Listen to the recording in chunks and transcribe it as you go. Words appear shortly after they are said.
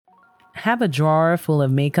Have a drawer full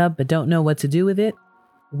of makeup but don't know what to do with it?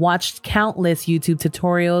 Watched countless YouTube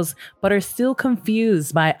tutorials but are still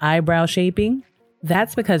confused by eyebrow shaping?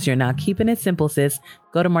 That's because you're not keeping it simple, sis.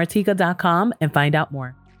 Go to martika.com and find out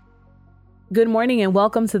more. Good morning and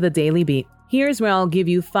welcome to the Daily Beat. Here's where I'll give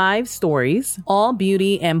you 5 stories, all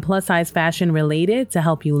beauty and plus size fashion related, to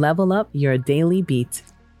help you level up your daily beat.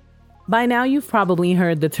 By now, you've probably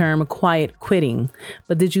heard the term quiet quitting,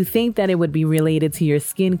 but did you think that it would be related to your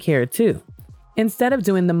skincare too? Instead of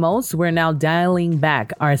doing the most, we're now dialing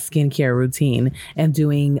back our skincare routine and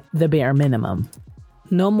doing the bare minimum.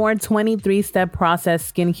 No more 23-step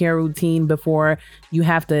process skincare routine before you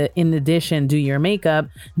have to, in addition, do your makeup.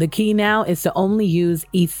 The key now is to only use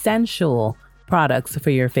essential products for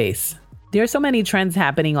your face. There are so many trends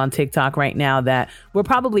happening on TikTok right now that we're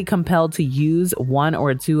probably compelled to use 1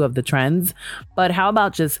 or 2 of the trends. But how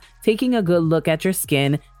about just taking a good look at your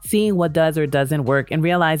skin, seeing what does or doesn't work, and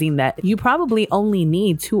realizing that you probably only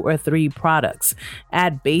need 2 or 3 products.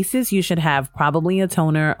 At basis, you should have probably a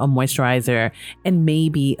toner, a moisturizer, and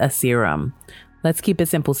maybe a serum. Let's keep it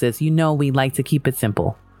simple, sis. You know we like to keep it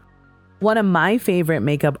simple. One of my favorite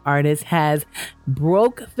makeup artists has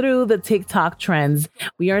broke through the TikTok trends.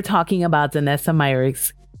 We are talking about Danessa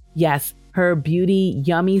Myricks. Yes, her beauty,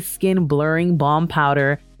 yummy skin blurring balm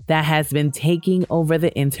powder that has been taking over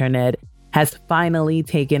the internet has finally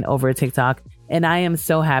taken over TikTok. And I am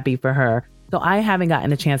so happy for her. So I haven't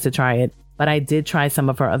gotten a chance to try it, but I did try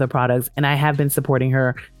some of her other products and I have been supporting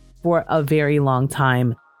her for a very long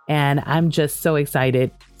time. And I'm just so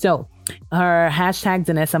excited. So her hashtag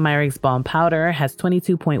Danessa Myricks Balm Powder has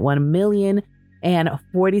 22.1 million and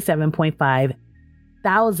 47.5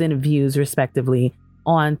 thousand views respectively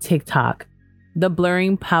on TikTok. The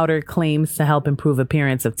blurring powder claims to help improve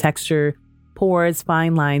appearance of texture, pores,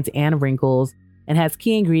 fine lines, and wrinkles, and has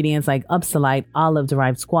key ingredients like upsolite,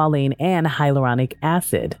 olive-derived squalane, and hyaluronic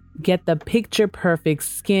acid. Get the picture-perfect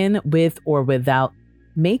skin with or without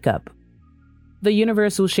makeup. The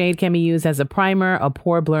universal shade can be used as a primer, a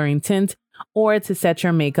pore blurring tint, or to set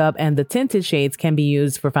your makeup, and the tinted shades can be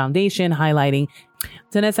used for foundation, highlighting.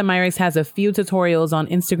 Danessa Myricks has a few tutorials on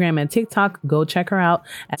Instagram and TikTok. Go check her out.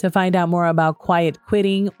 To find out more about quiet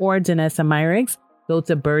quitting or Danessa Myricks, go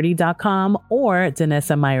to birdie.com or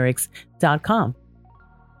danessamyricks.com.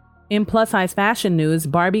 In plus size fashion news,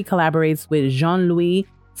 Barbie collaborates with Jean-Louis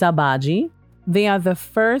Sabaji. They are the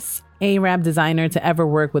first Arab designer to ever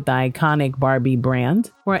work with the iconic Barbie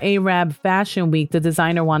brand. For Arab Fashion Week, the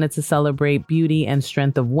designer wanted to celebrate beauty and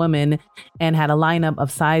strength of women and had a lineup of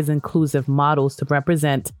size-inclusive models to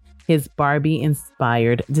represent his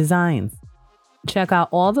Barbie-inspired designs. Check out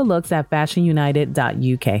all the looks at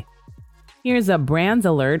fashionunited.uk. Here's a brands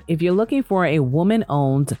alert. If you're looking for a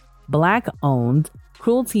woman-owned, Black-owned,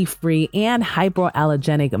 cruelty-free, and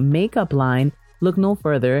hypoallergenic makeup line, look no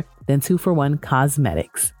further than 2for1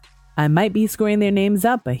 Cosmetics. I might be screwing their names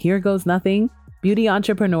up, but here goes nothing. Beauty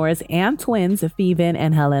entrepreneurs and twins, Feven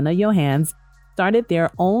and Helena Johans, started their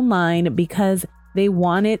own line because they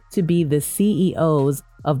wanted to be the CEOs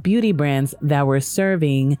of beauty brands that were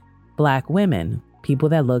serving Black women, people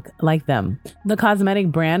that look like them. The cosmetic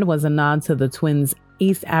brand was a nod to the twins'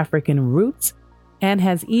 East African roots and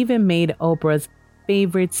has even made Oprah's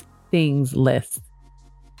favorite things list.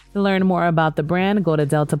 To learn more about the brand, go to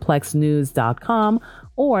deltaplexnews.com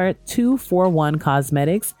or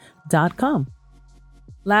 2for1cosmetics.com.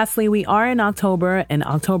 Lastly, we are in October, and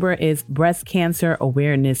October is Breast Cancer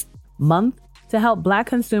Awareness Month. To help Black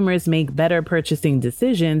consumers make better purchasing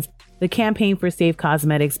decisions, the Campaign for Safe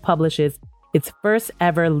Cosmetics publishes its first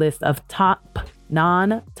ever list of top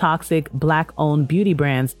non-toxic Black-owned beauty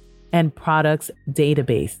brands and products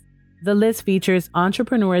database. The list features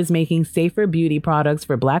entrepreneurs making safer beauty products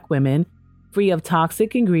for Black women, free of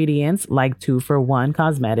toxic ingredients like 2for1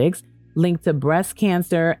 Cosmetics, linked to breast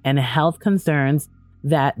cancer and health concerns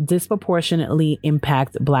that disproportionately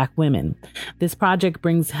impact Black women. This project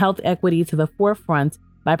brings health equity to the forefront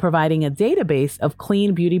by providing a database of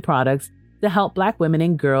clean beauty products to help Black women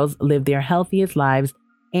and girls live their healthiest lives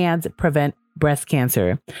and prevent breast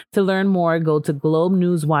cancer. To learn more, go to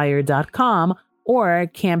globenewswire.com or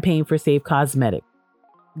Campaign for Safe Cosmetics.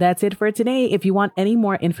 That's it for today. If you want any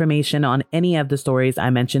more information on any of the stories I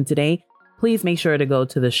mentioned today, please make sure to go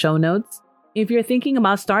to the show notes. If you're thinking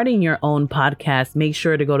about starting your own podcast, make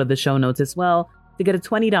sure to go to the show notes as well to get a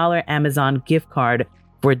 $20 Amazon gift card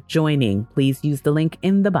for joining. Please use the link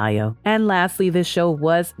in the bio. And lastly, this show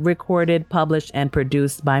was recorded, published, and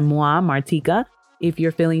produced by moi, Martika. If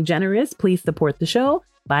you're feeling generous, please support the show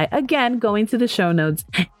by, again, going to the show notes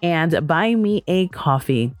and buying me a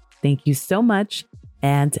coffee. Thank you so much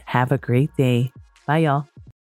and have a great day. Bye, y'all.